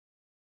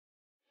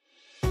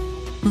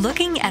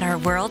Looking at our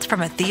world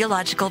from a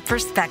theological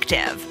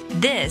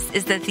perspective. This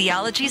is the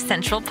Theology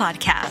Central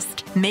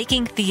Podcast,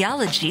 making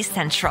theology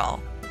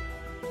central.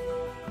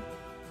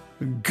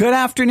 Good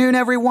afternoon,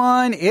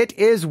 everyone. It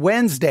is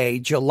Wednesday,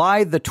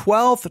 July the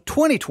 12th,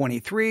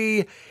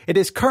 2023. It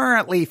is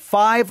currently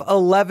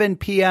 5:11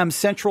 p.m.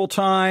 Central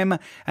Time,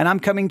 and I'm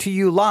coming to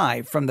you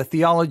live from the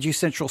Theology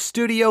Central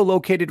studio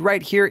located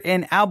right here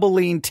in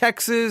Abilene,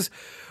 Texas,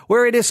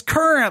 where it is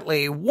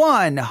currently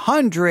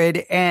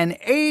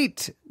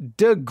 108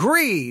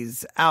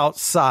 degrees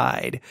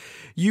outside.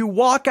 You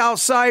walk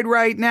outside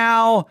right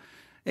now,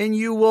 and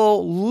you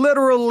will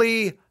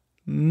literally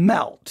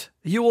melt.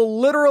 You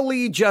will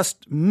literally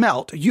just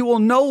melt. You will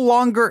no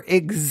longer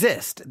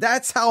exist.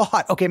 That's how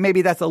hot. Okay,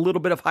 maybe that's a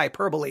little bit of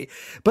hyperbole,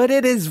 but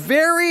it is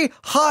very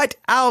hot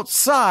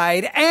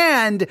outside,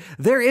 and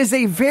there is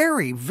a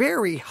very,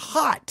 very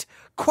hot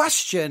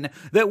question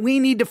that we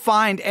need to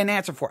find an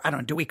answer for. I don't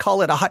know, do we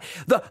call it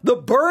the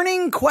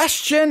burning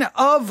question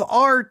of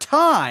our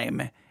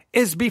time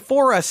is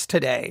before us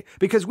today,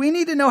 because we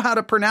need to know how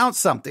to pronounce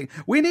something.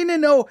 We need to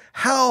know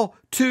how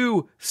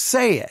to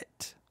say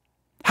it.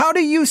 How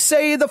do you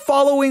say the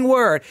following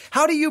word?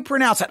 How do you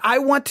pronounce it? I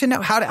want to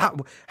know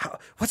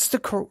what's the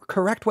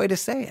correct way to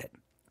say it?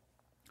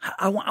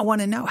 I want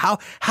to know how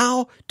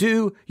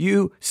do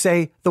you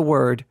say the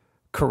word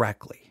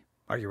correctly?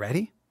 Are you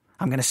ready?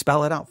 I'm going to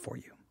spell it out for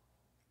you.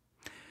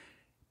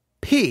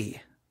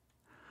 Podurama.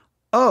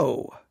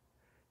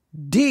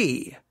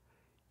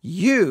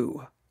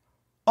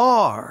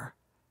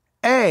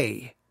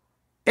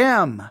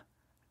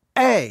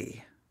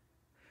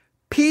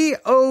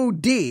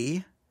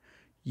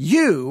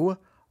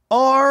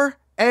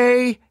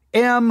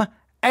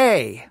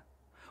 Podurama.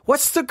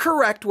 What's the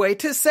correct way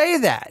to say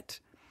that?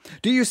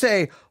 Do you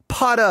say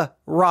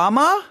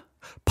Podurama?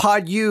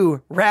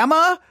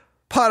 Podurama?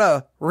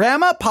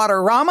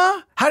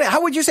 Podurama?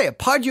 How would you say it?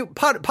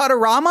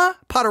 Podurama?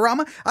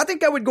 Podurama? I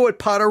think I would go with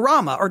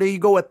Podurama. Or do you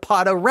go with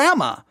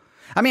Podurama?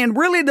 I mean,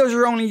 really, those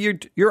are only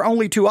your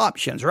only two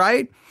options,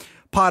 right?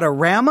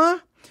 Podurama?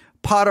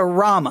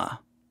 Podurama.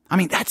 I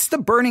mean, that's the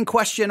burning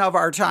question of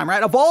our time,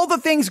 right? Of all the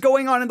things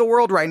going on in the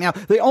world right now,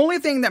 the only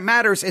thing that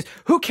matters is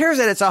who cares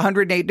that it's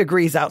 108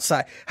 degrees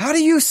outside? How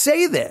do you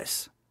say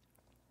this?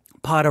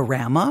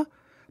 Podurama?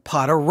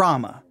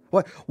 Podurama.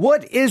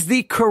 What is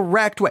the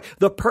correct way?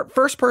 The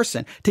first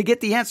person to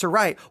get the answer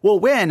right will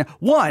win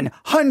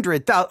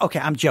 100,000. Okay,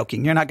 I'm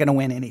joking. You're not going to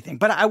win anything.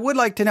 But I would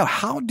like to know,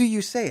 how do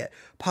you say it?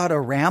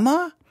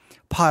 Podurama?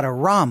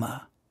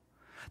 Podurama.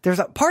 There's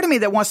a part of me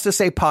that wants to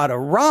say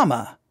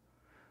Podurama.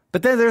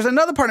 But then there's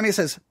another part of me that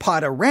says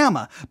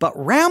Podurama. But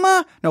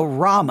Rama? No,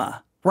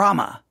 Rama.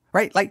 Rama.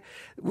 Right? Like,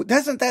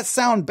 doesn't that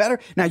sound better?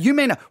 Now, you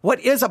may know,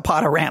 what is a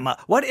Podurama?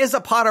 What is a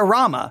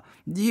Podurama?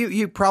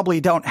 You probably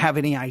don't have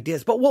any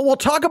ideas. But we'll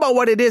talk about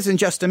what it is in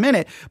just a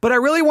minute. But I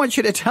really want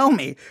you to tell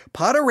me,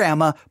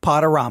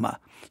 Podurama.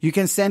 You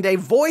can send a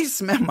voice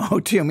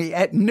memo to me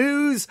at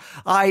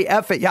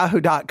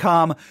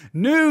newsif@yahoo.com.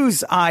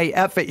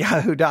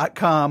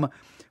 Newsif@yahoo.com.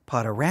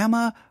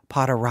 Podurama.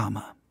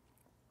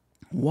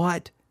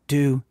 What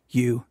do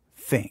you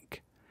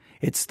think?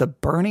 It's the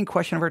burning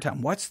question of our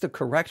time. What's the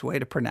correct way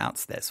to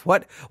pronounce this?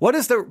 What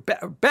is the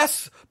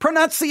best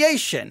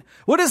pronunciation?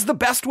 What is the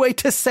best way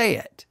to say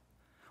it?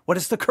 What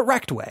is the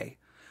correct way?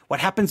 What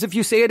happens if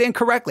you say it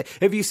incorrectly?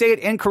 If you say it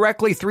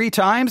incorrectly 3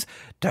 times,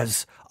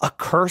 does a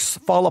curse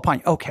fall upon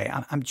you? Okay,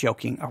 I'm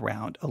joking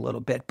around a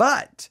little bit,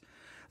 but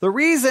the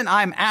reason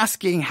I'm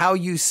asking how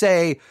you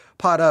say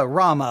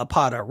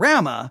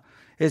Podurama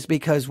is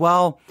because,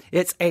 well,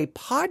 it's a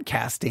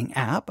podcasting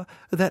app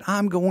that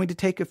I'm going to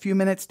take a few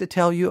minutes to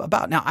tell you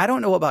about. Now, I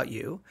don't know about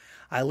you.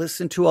 I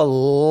listen to a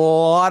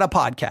lot of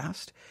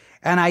podcasts,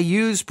 and I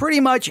use pretty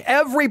much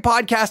every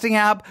podcasting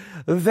app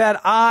that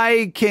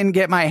I can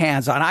get my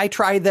hands on. I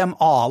try them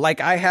all.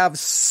 Like, I have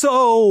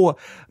so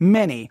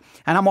many,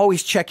 and I'm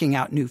always checking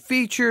out new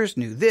features,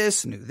 new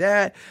this, new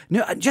that,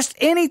 just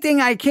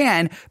anything I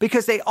can,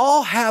 because they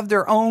all have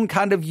their own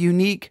kind of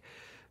unique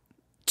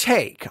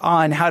take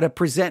on how to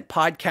present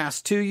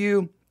podcasts to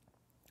you,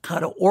 how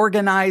to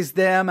organize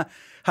them,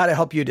 how to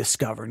help you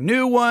discover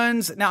new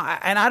ones. Now,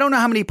 and I don't know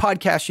how many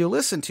podcasts you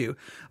listen to,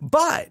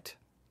 but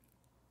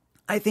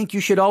I think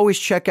you should always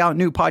check out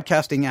new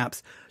podcasting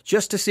apps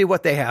just to see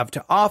what they have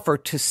to offer,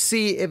 to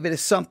see if it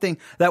is something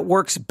that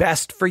works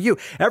best for you.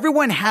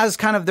 Everyone has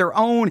kind of their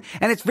own,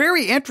 and it's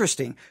very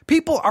interesting.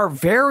 People are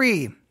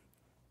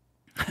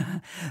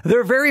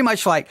they're very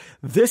much like,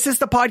 this is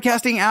the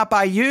podcasting app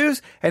I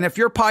use, and if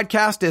your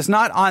podcast is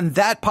not on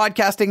that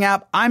podcasting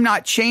app, I'm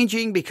not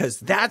changing because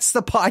that's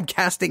the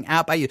podcasting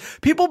app I use.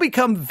 People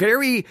become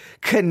very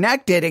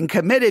connected and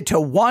committed to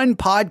one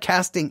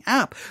podcasting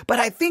app, but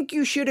I think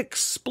you should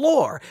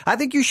explore. I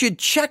think you should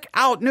check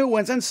out new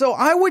ones, and so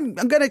I'm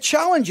going to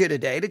challenge you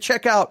today to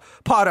check out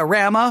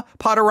Podurama,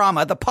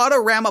 the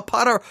Podurama.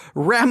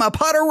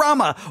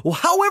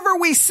 However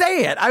we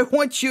say it, I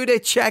want you to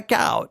check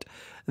out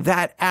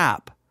that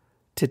app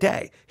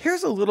today.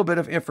 Here's a little bit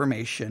of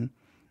information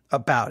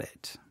about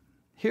it.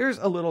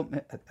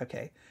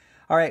 Okay.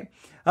 All right.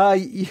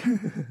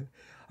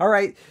 All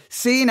right.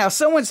 See, now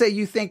someone say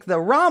you think the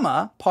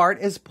Rama part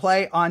is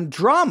play on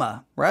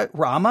drama, right?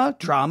 Rama,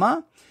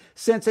 drama,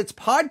 since it's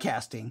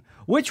podcasting,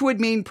 which would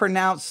mean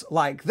pronounce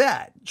like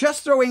that.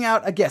 Just throwing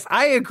out a guess.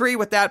 I agree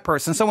with that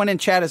person. Someone in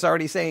chat is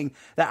already saying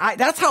that.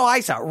 That's how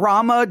I sound.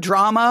 Rama,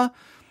 drama,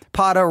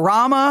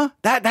 Podurama.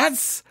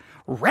 That's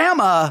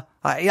Rama.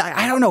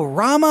 I don't know.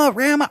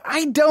 Rama.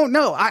 I don't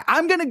know.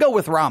 I'm going to go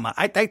with Rama.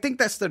 I think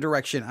that's the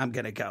direction I'm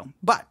going to go.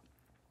 But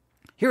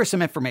here's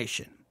some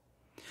information.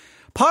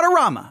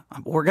 Podurama.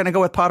 We're going to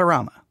go with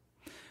Podurama.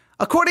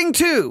 According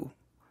to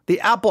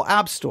the Apple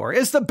App Store,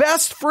 is the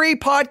best free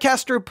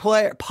podcast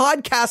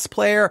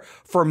player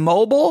for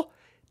mobile,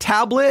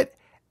 tablet,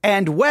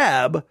 and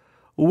web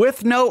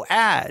with no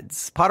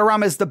ads.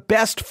 Podurama is the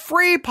best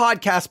free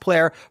podcast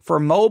player for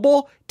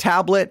mobile,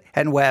 tablet,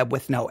 and web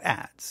with no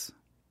ads.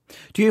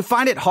 Do you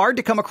find it hard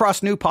to come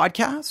across new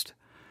podcasts?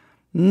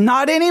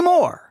 Not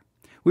anymore.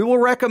 We will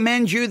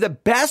recommend you the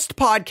best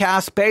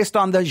podcasts based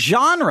on the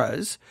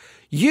genres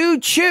you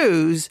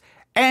choose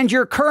and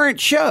your current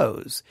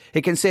shows.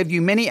 It can save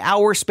you many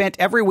hours spent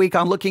every week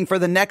on looking for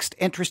the next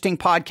interesting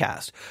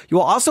podcast. You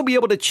will also be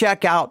able to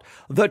check out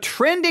the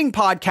trending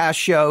podcast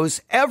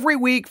shows every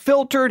week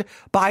filtered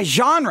by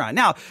genre.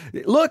 Now,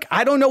 look,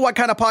 I don't know what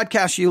kind of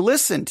podcast you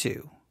listen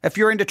to. If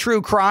you're into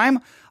true crime,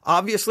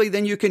 obviously,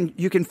 then you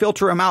can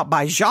filter them out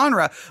by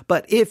genre.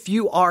 But if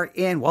you are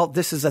in, well,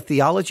 this is a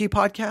theology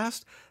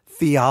podcast,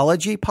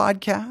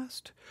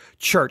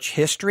 church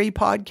history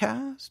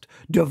podcast,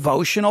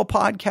 devotional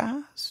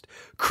podcast,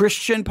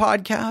 Christian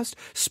podcast,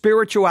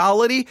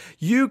 spirituality,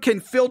 you can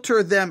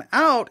filter them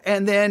out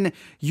and then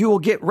you will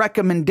get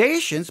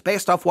recommendations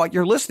based off what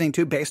you're listening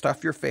to, based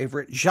off your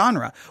favorite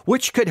genre,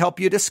 which could help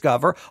you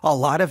discover a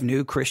lot of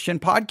new Christian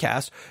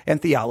podcasts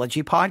and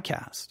theology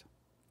podcasts.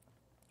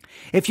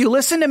 If you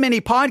listen to many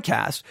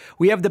podcasts,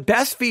 we have the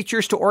best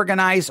features to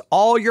organize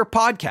all your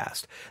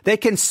podcasts. They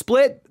can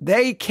split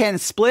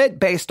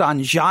based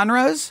on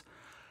genres,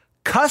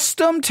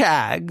 custom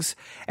tags,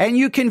 and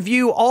you can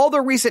view all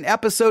the recent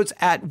episodes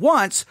at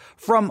once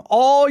from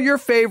all your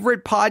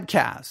favorite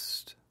podcasts.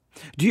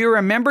 Do you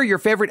remember your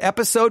favorite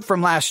episode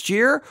from last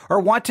year or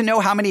want to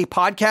know how many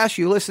podcasts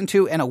you listen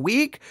to in a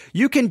week?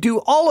 You can do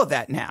all of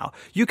that now.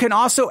 You can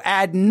also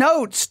add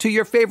notes to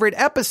your favorite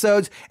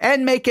episodes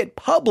and make it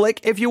public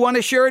if you want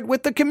to share it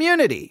with the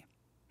community.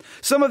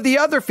 Some of the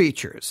other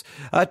features,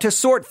 to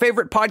sort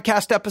favorite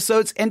podcast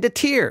episodes into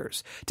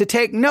tiers, to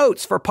take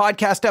notes for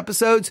podcast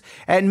episodes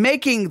and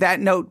making that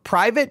note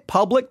private,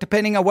 public,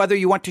 depending on whether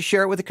you want to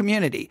share it with the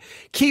community.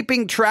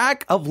 Keeping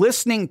track of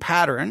listening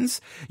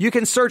patterns. You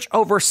can search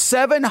over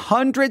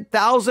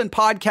 700,000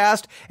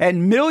 podcasts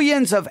and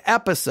millions of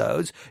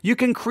episodes. You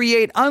can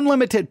create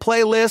unlimited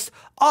playlists,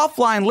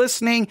 offline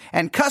listening,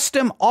 and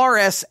custom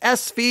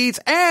RSS feeds.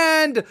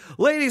 And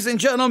ladies and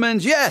gentlemen,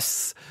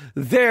 yes,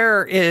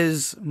 there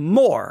is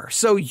more.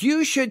 So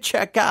you should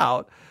check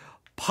out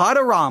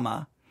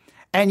Podurama,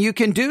 and you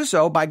can do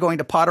so by going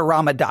to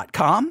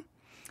podurama.com.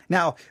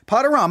 Now,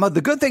 Podurama,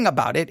 the good thing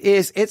about it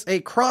is it's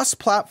a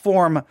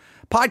cross-platform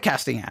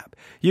podcasting app.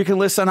 You can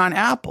listen on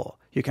Apple.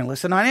 You can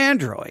listen on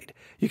Android.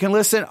 You can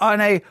listen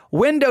on a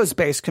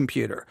Windows-based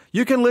computer.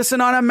 You can listen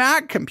on a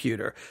Mac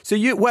computer. So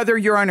whether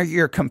you're on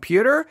your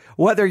computer,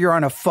 whether you're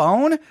on a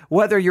phone,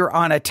 whether you're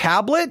on a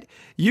tablet,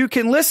 you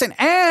can listen.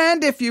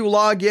 And if you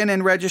log in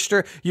and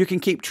register, you can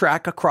keep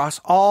track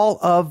across all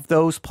of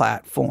those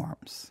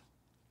platforms.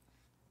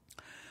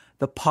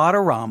 The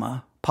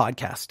Podurama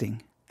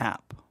podcasting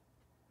app.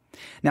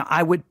 Now,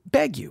 I would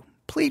beg you,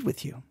 plead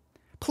with you,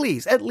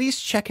 please at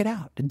least check it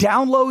out.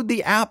 Download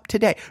the app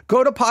today.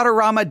 Go to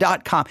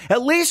podurama.com.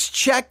 At least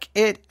check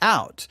it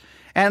out.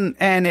 And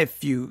if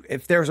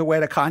there's a way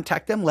to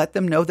contact them, let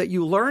them know that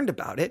you learned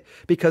about it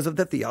because of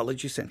the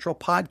Theology Central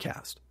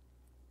podcast.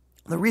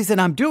 The reason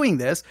I'm doing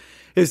this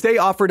is they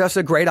offered us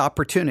a great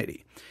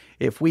opportunity.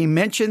 If we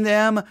mention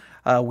them,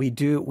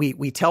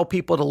 we tell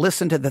people to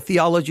listen to the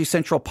Theology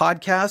Central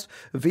podcast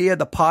via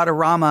the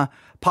Podurama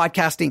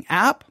podcasting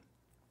app.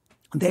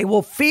 They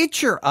will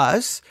feature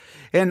us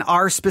in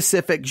our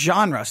specific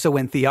genre. So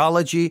in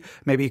theology,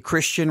 maybe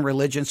Christian,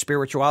 religion,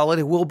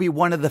 spirituality will be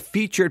one of the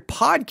featured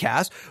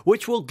podcasts,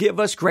 which will give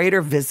us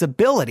greater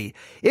visibility.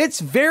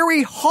 It's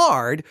very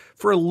hard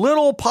for a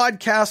little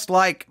podcast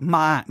like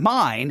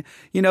mine,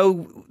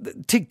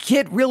 to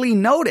get really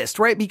noticed,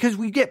 right? Because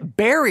we get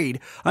buried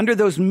under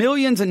those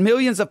millions and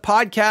millions of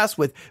podcasts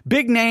with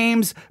big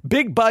names,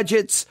 big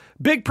budgets,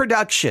 big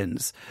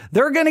productions.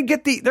 They're going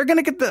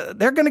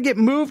to get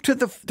moved to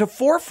the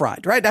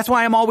forefront, right? That's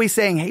why I'm always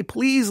saying, hey,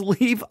 please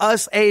leave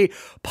us a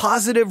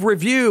positive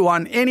review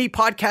on any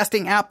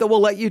podcasting app that will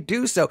let you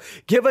do so.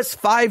 Give us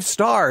 5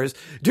 stars.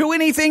 Do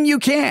anything you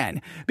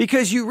can,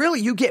 because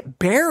you get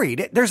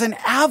buried. There's an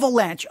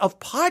avalanche of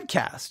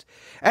podcasts.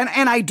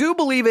 And I do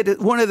believe it is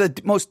one of the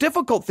most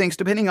difficult things,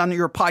 depending on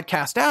your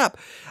podcast app,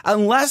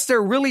 unless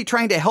they're really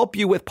trying to help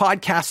you with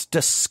podcast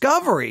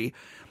discovery.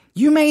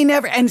 You may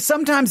never, and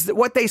sometimes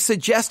what they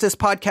suggest as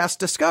podcast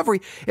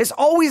discovery is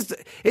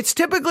it's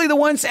typically the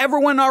ones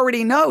everyone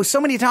already knows.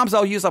 So many times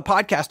I'll use a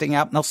podcasting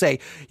app and they'll say,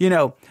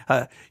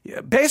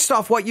 based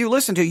off what you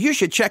listen to, you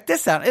should check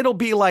this out. It'll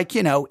be like,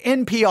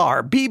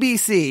 NPR,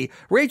 BBC,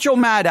 Rachel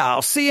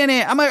Maddow,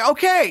 CNN. I'm like,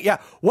 okay, yeah,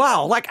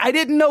 wow. Like I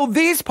didn't know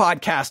these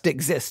podcasts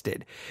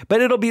existed,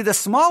 but it'll be the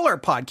smaller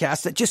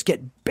podcasts that just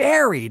get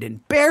buried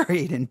and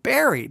buried and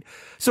buried.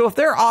 So if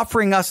they're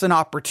offering us an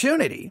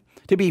opportunity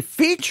to be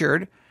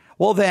featured,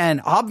 well,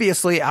 then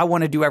obviously I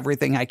want to do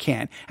everything I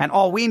can. And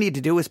all we need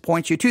to do is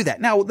point you to that.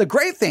 Now, the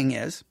great thing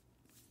is,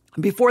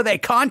 before they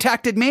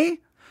contacted me,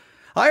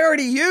 I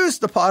already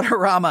used the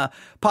Podurama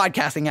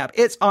podcasting app.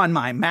 It's on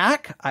my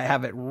Mac. I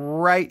have it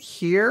right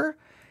here.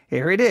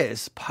 Here it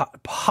is.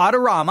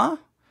 Podurama.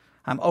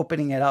 I'm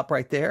opening it up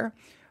right there.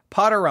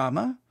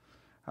 Podurama.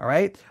 All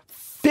right.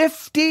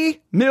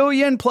 50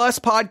 million plus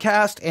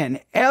podcast in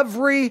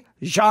every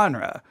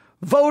genre.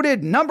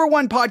 Voted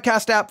 #1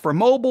 podcast app for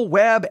mobile,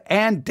 web,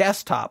 and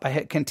desktop. I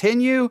hit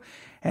continue,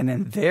 and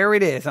then there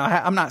it is.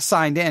 I'm not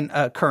signed in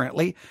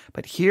currently,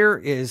 but here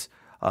is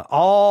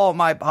all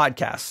my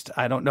podcasts.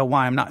 I don't know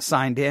why I'm not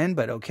signed in,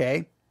 but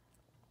okay.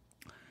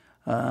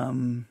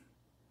 Let's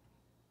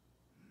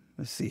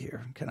see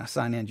here. Can I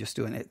sign in just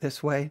doing it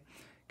this way?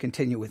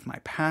 Continue with my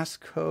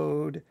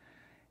passcode.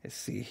 Let's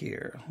see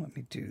here. Let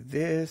me do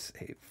this.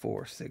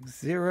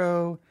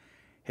 8460.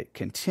 Hit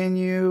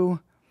continue.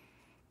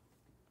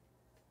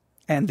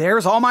 And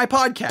there's all my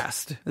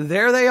podcasts.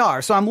 There they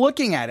are. So I'm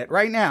looking at it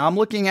right now. I'm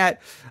looking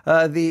at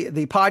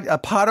the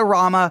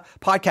Podurama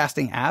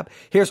podcasting app.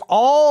 Here's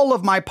all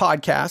of my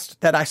podcasts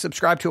that I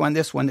subscribe to on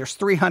this one. There's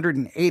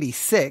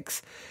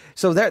 386.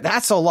 So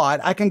that's a lot.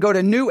 I can go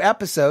to new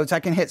episodes.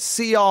 I can hit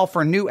see all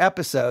for new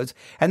episodes.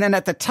 And then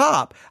at the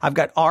top, I've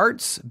got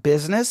arts,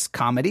 business,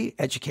 comedy,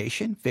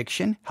 education,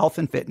 fiction, health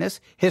and fitness,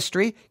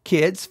 history,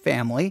 kids,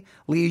 family,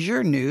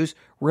 leisure, news,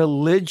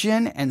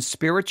 religion, and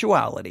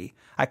spirituality.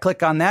 I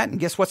click on that, and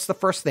guess what's the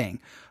first thing?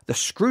 The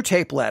Screw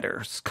Tape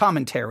Letters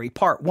Commentary,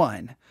 Part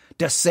 1.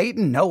 Does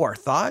Satan know our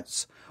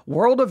thoughts?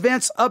 World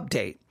Events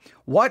Update.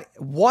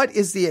 What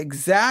is the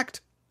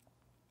exact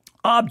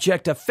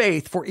object of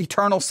faith for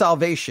eternal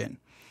salvation?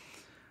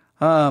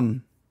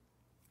 Let's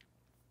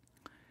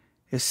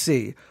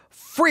see.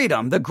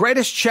 Freedom, the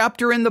greatest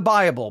chapter in the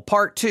Bible,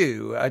 Part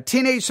 2. A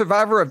teenage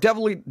survivor of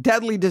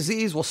deadly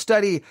disease will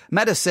study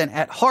medicine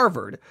at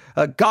Harvard.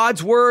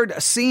 God's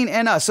Word seen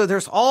in us. So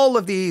there's all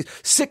of these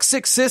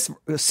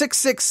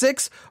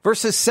 666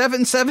 versus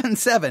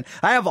 777.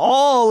 I have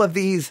all of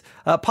these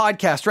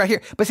podcasts right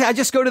here. But see, I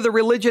just go to the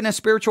religion and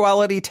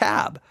spirituality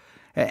tab.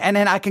 And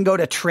then I can go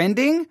to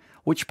trending,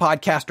 which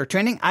podcasts are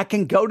trending. I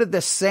can go to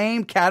the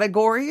same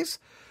categories.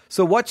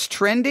 So what's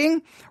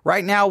trending?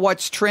 Right now,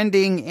 what's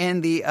trending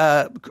in the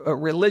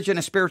religion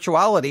and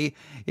spirituality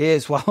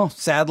is, well,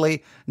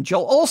 sadly,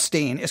 Joel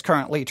Osteen is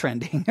currently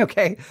trending,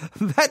 okay?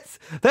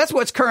 That's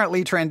what's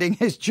currently trending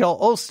is Joel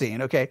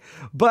Osteen, okay?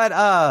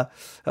 But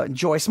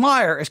Joyce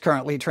Meyer is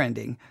currently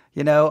trending,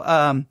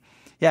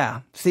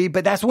 yeah. See,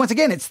 but that's, once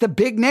again, it's the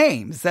big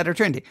names that are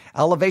trending.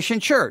 Elevation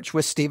Church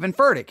with Stephen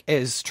Furtick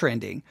is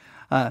trending.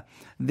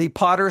 The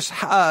Potter's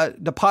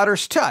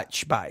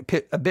Touch by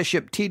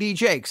Bishop T.D.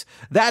 Jakes.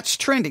 That's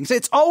trending. So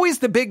it's always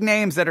the big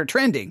names that are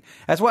trending.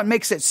 That's what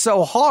makes it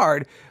so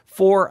hard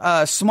for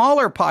a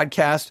smaller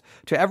podcast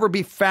to ever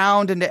be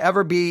found and to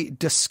ever be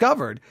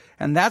discovered.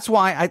 And that's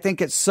why I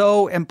think it's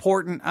so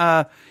important,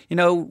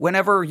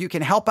 whenever you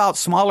can help out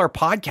smaller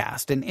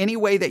podcasts in any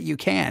way that you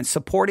can,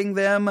 supporting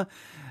them,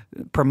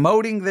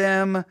 promoting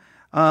them,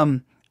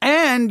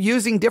 and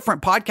using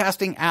different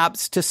podcasting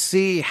apps to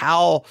see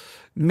how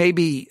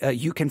maybe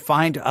you can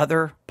find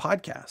other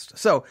podcasts.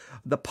 So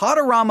the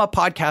Podurama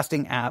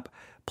podcasting app,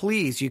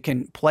 please, you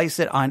can place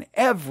it on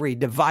every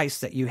device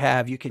that you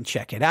have. You can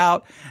check it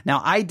out.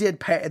 Now, I did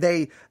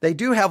pay. They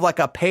do have like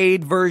a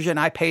paid version.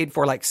 I paid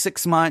for like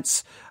 6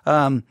 months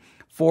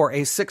for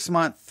a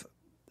 6-month,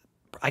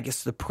 I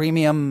guess the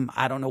premium.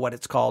 I don't know what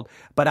it's called,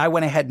 but I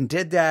went ahead and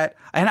did that.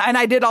 And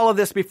I did all of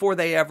this before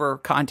they ever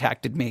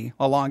contacted me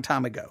a long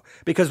time ago.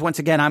 Because once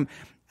again, I'm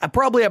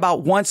probably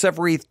about once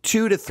every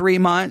 2 to 3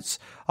 months,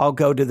 I'll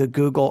go to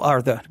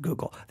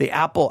the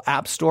Apple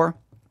App Store,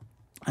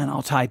 and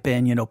I'll type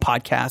in,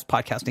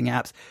 podcasting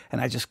apps,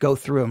 and I just go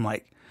through them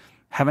like,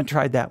 haven't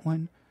tried that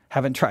one,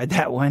 haven't tried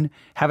that one,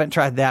 haven't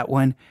tried that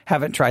one,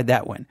 haven't tried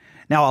that one.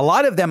 Now, a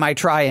lot of them I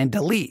try and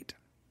delete.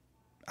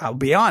 I'll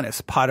be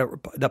honest,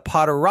 the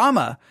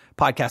Podurama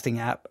podcasting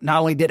app, not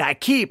only did I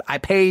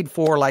paid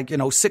for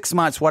 6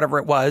 months, whatever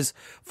it was,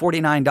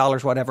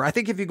 $49, whatever. I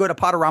think if you go to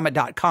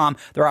podurama.com,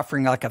 they're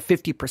offering like a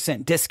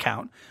 50%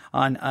 discount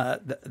on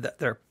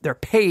their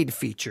paid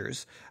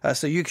features.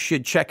 So you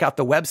should check out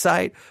the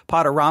website,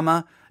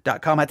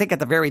 podurama.com. I think at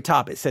the very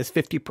top, it says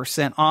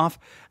 50% off.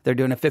 They're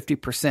doing a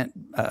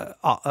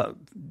 50%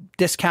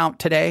 discount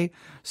today.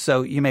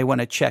 So you may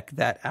want to check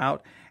that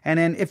out. And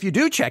then if you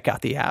do check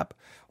out the app,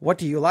 what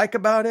do you like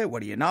about it?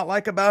 What do you not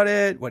like about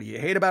it? What do you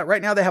hate about it?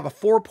 Right now, they have a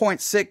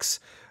 4.6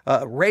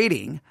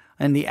 rating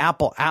in the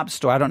Apple App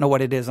Store. I don't know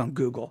what it is on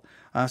Google.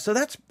 So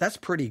that's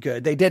pretty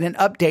good. They did an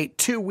update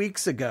 2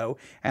 weeks ago,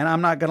 and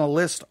I'm not going to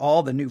list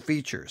all the new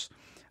features.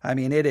 I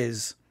mean, it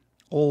is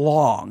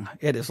long.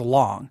 It is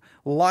long.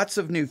 Lots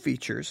of new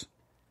features,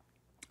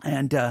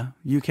 and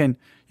you can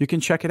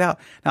check it out.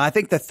 Now, I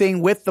think the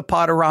thing with the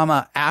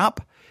Podurama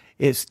app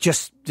is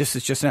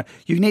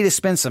you need to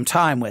spend some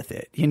time with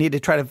it. You need to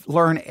try to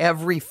learn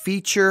every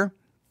feature,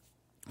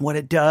 what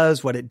it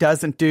does, what it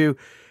doesn't do,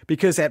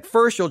 because at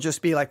first you'll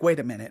just be like, wait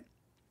a minute.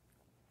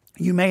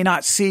 You may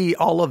not see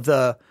all of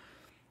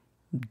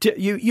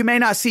you may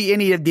not see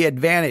any of the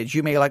advantage.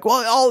 You may like,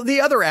 well, all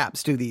the other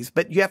apps do these,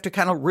 but you have to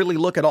kind of really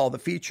look at all the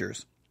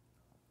features,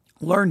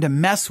 learn to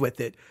mess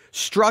with it,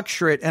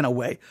 structure it in a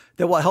way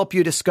that will help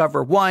you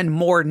discover, one,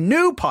 more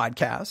new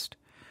podcasts,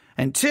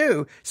 and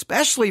two,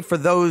 especially for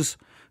those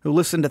who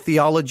listen to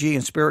theology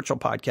and spiritual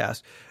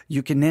podcasts,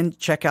 you can then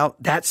check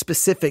out that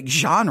specific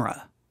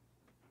genre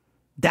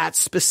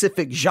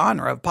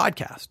of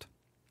podcast.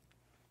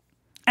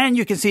 And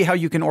you can see how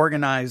you can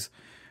organize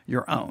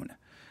your own.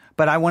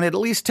 But I wanted to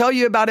at least tell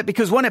you about it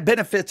because, one, it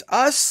benefits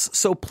us.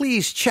 So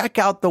please check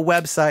out the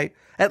website.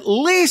 At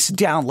least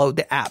download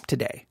the app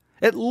today.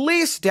 At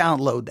least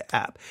download the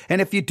app.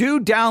 And if you do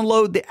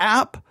download the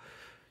app,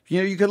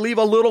 you can leave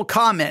a little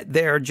comment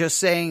there just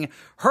saying,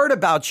 heard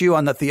about you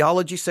on the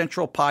Theology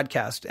Central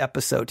podcast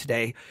episode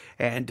today.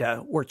 And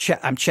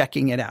I'm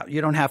checking it out.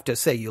 You don't have to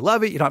say you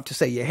love it. You don't have to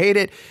say you hate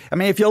it. I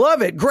mean, if you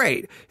love it,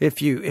 great.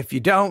 If you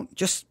don't,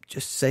 just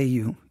say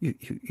you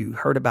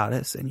heard about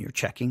us and you're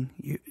checking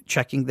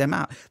them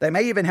out. They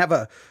may even have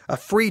a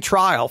free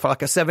trial for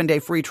like a 7-day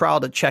free trial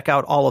to check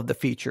out all of the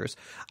features.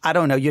 I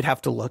don't know. You'd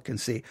have to look and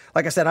see.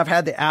 Like I said, I've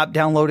had the app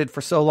downloaded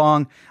for so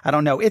long. I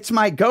don't know. It's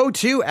my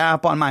go-to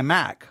app on my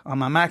Mac, on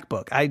my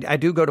MacBook. I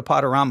do go to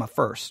Podurama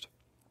first.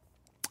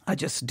 I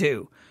just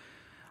do.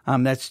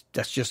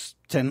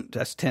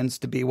 That tends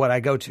to be what I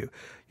go to.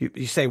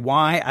 You say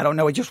why? I don't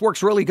know. It just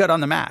works really good on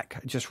the Mac.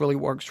 It just really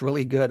works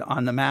really good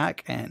on the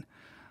Mac, and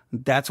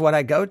that's what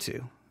I go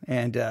to.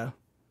 And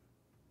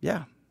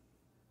yeah,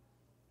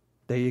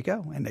 there you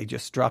go. And they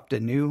just dropped a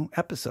new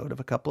episode of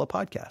a couple of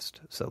podcasts.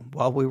 So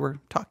while we were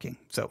talking,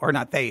 or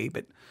not they,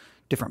 but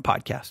different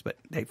podcasts, but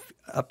they've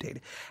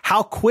updated.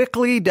 How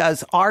quickly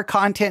does our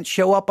content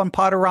show up on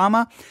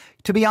Podurama?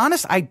 To be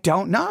honest, I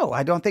don't know.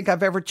 I don't think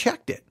I've ever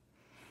checked it.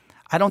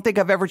 I don't think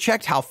I've ever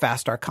checked how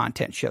fast our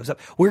content shows up.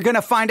 We're going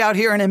to find out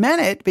here in a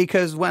minute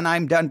because when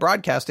I'm done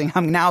broadcasting,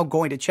 I'm now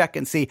going to check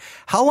and see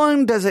how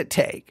long does it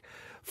take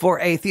for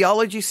a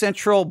Theology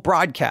Central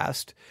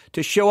broadcast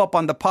to show up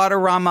on the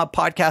Podurama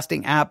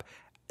podcasting app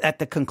at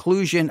the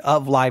conclusion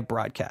of live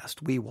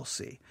broadcast. We will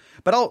see.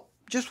 But I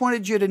just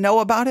wanted you to know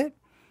about it.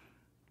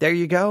 There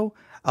you go.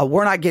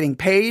 We're not getting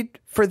paid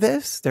for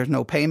this. There's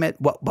no payment,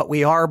 but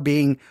we are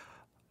being...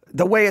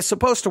 The way it's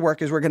supposed to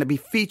work is we're going to be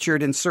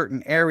featured in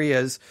certain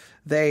areas.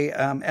 They,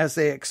 as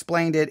they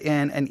explained it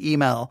in an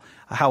email,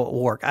 how it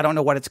will work. I don't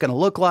know what it's going to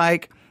look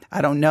like.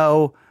 I don't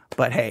know,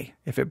 but hey,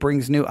 if it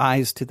brings new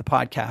eyes to the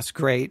podcast,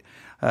 great.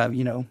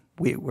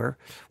 We're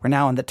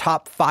now in the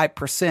top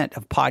 5%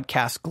 of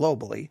podcasts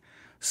globally.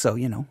 So,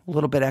 a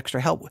little bit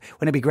extra help.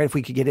 Wouldn't it be great if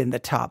we could get in the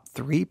top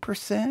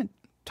 3%,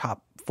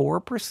 top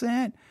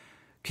 4%?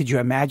 Could you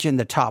imagine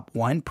the top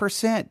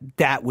 1%?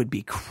 That would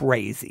be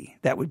crazy.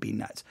 That would be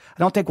nuts. I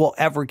don't think we'll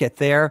ever get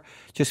there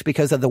just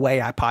because of the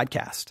way I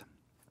podcast.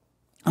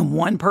 I'm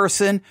one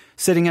person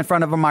sitting in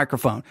front of a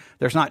microphone.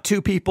 There's not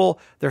 2 people.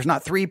 There's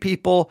not 3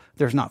 people.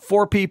 There's not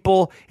 4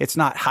 people. It's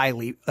not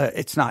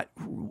it's not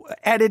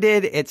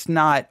edited. It's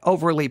not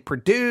overly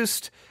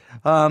produced.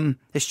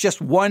 It's just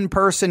one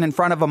person in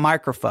front of a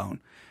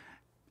microphone.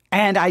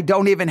 And I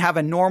don't even have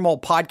a normal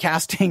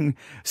podcasting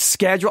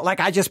schedule. Like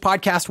I just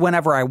podcast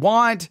whenever I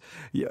want.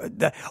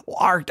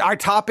 Our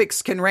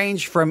topics can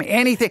range from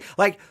anything.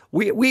 Like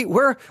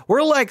we're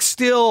like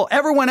still,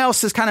 everyone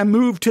else has kind of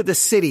moved to the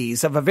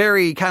cities of a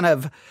very kind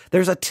of,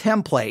 there's a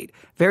template,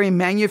 very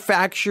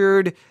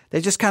manufactured. They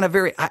just kind of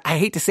very, I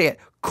hate to say it,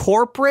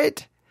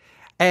 corporate.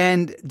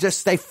 And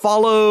just they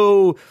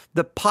follow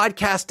the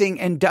podcasting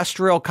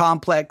industrial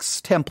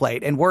complex template.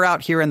 And we're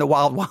out here in the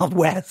wild, wild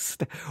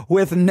west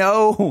with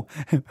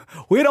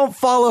we don't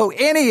follow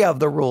any of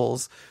the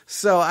rules.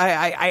 So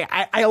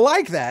I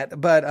like that.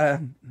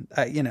 But,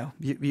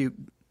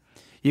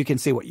 you can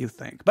see what you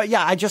think. But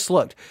yeah, I just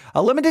looked.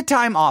 A limited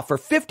time offer,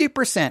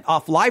 50%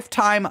 off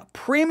lifetime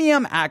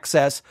premium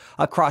access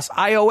across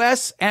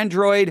iOS,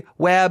 Android,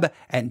 web,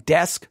 and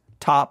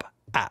desktop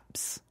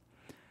apps.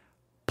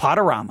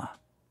 Podurama.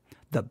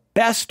 The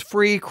best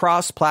free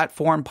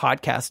cross-platform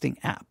podcasting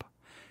app.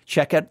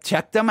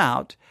 Check them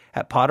out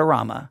at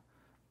podurama.com.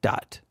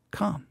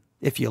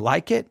 If you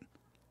like it,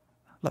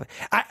 love it.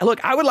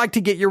 I would like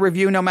to get your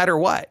review no matter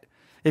what.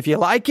 If you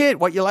like it,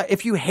 what you like.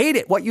 If you hate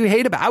it, what you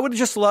hate about it. I would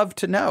just love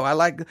to know.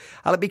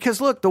 Because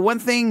look, the one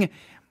thing,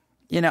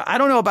 I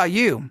don't know about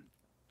you,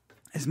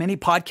 as many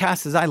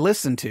podcasts as I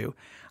listen to,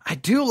 I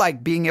do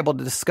like being able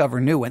to discover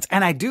new ones.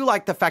 And I do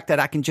like the fact that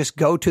I can just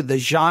go to the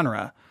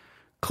genre,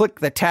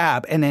 click the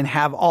tab, and then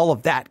have all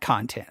of that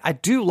content. I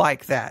do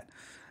like that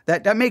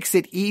That makes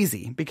it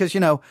easy because,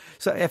 so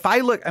if I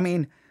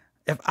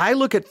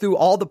look at through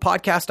all the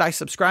podcasts I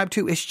subscribe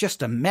to, it's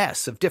just a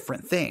mess of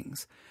different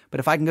things. But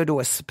if I can go to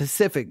a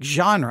specific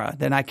genre,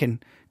 then I can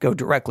go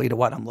directly to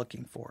what I'm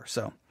looking for.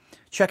 So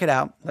check it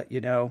out, let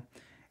you know.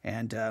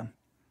 And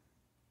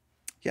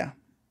yeah.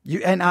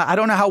 I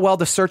don't know how well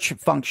the search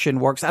function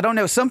works. I don't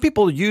know. Some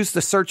people use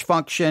the search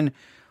function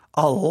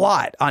a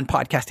lot on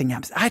podcasting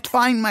apps. I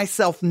find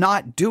myself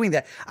not doing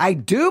that. I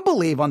do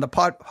believe on the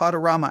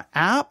Podurama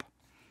app.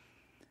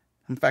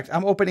 In fact,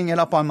 I'm opening it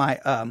up on my,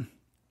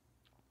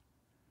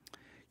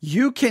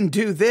 you can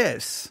do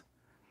this.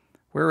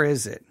 Where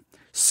is it?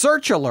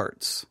 Search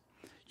alerts.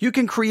 You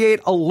can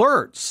create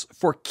alerts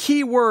for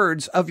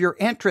keywords of your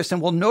interest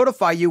and will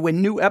notify you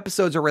when new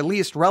episodes are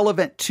released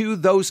relevant to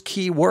those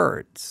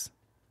keywords.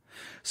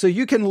 So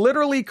you can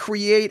literally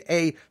create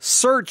a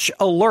search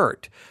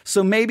alert.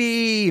 So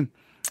maybe,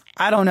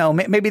 I don't know,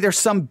 maybe there's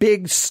some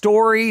big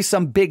story,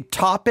 some big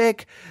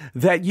topic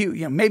that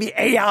maybe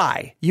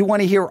AI. You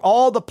want to hear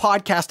all the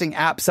podcasting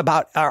apps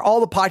about, or all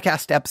the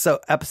podcast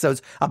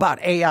episodes about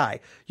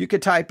AI. You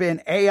could type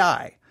in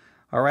AI.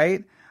 All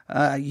right.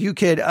 You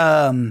could,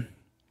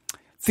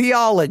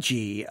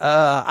 theology.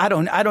 I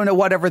don't know,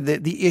 whatever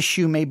the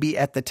issue may be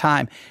at the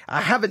time.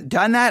 I haven't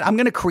done that. I'm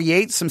going to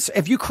create some.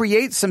 If you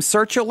create some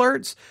search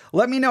alerts,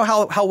 let me know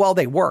how well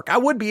they work. I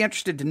would be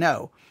interested to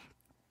know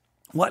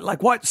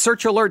what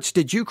search alerts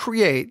did you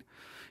create?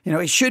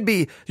 It should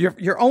be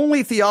your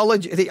only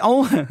theology. The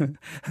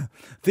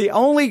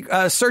only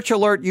search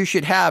alert you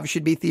should have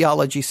should be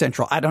Theology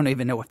Central. I don't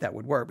even know if that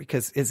would work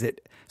because is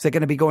it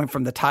going to be going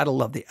from the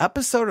title of the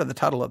episode or the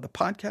title of the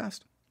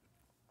podcast?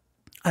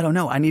 I don't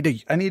know. I need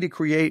to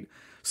create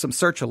some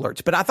search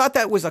alerts, but I thought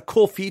that was a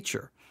cool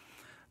feature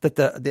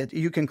that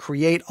you can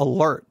create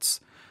alerts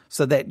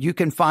so that you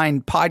can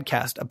find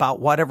podcast about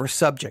whatever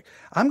subject.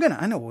 I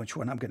know which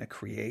one I'm going to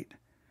create.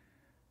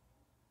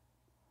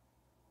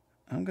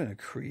 I'm going to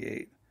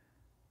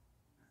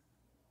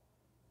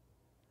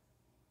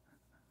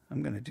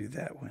do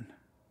that one.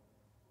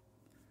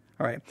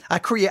 All right. I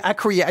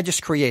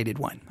just created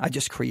one.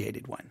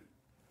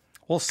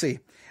 We'll see.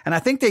 And I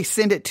think they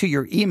send it to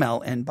your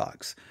email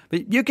inbox,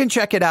 but you can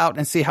check it out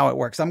and see how it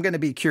works. I'm going to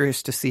be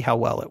curious to see how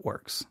well it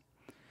works.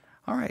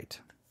 All right.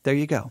 There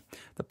you go.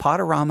 The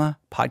Podurama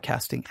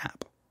podcasting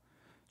app.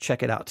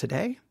 Check it out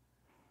today.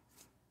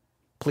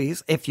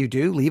 Please, if you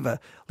do, leave a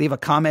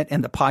comment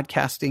in the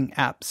podcasting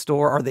app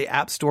store or the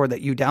app store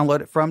that you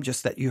download it from,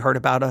 just that you heard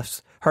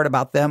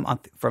about them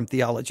from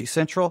Theology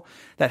Central.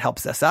 That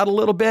helps us out a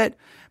little bit.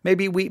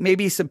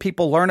 Maybe some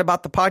people learn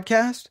about the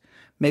podcast.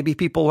 Maybe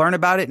people learn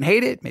about it and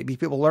hate it. Maybe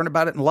people learn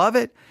about it and love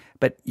it.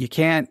 But you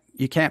can't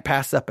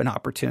pass up an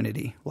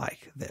opportunity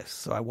like this.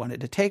 So I wanted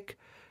to take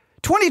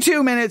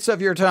 22 minutes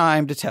of your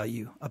time to tell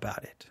you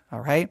about it. All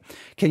right.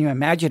 Can you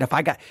imagine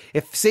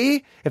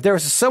if there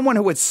was someone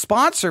who would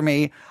sponsor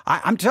me,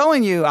 I'm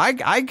telling you,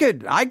 I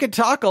could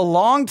talk a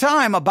long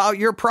time about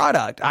your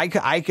product.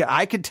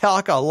 I could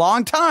talk a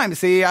long time.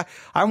 See,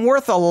 I'm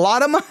worth a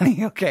lot of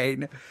money.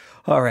 Okay.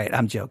 All right.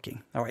 I'm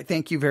joking. All right.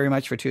 Thank you very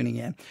much for tuning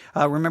in.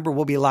 Remember,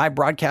 we'll be live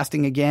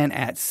broadcasting again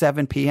at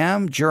 7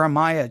 p.m.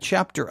 Jeremiah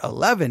chapter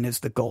 11 is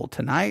the goal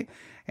tonight.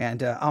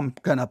 And I'm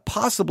going to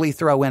possibly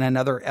throw in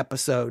another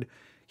episode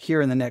here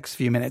in the next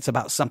few minutes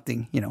about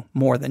something,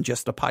 more than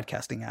just a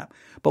podcasting app.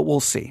 But we'll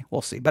see.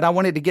 But I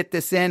wanted to get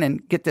this in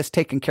and get this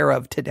taken care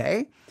of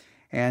today.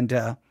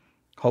 And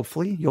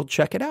hopefully you'll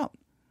check it out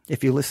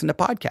if you listen to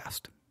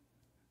podcast.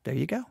 There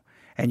you go.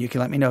 And you can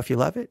let me know if you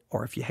love it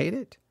or if you hate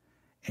it.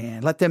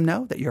 And let them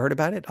know that you heard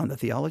about it on the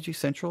Theology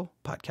Central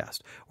podcast,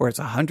 where it's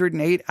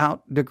 108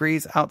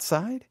 degrees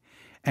outside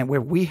and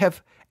where we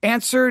have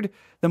answered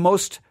the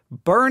most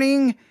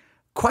burning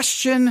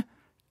question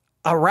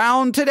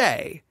around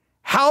today.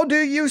 How do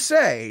you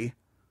say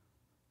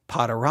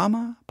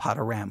Podurama,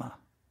 Podurama?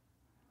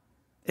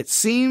 It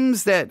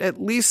seems that at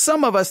least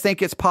some of us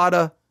think it's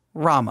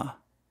Podurama.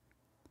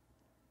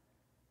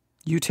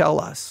 You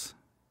tell us.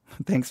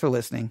 Thanks for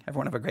listening.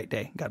 Everyone have a great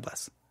day. God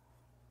bless.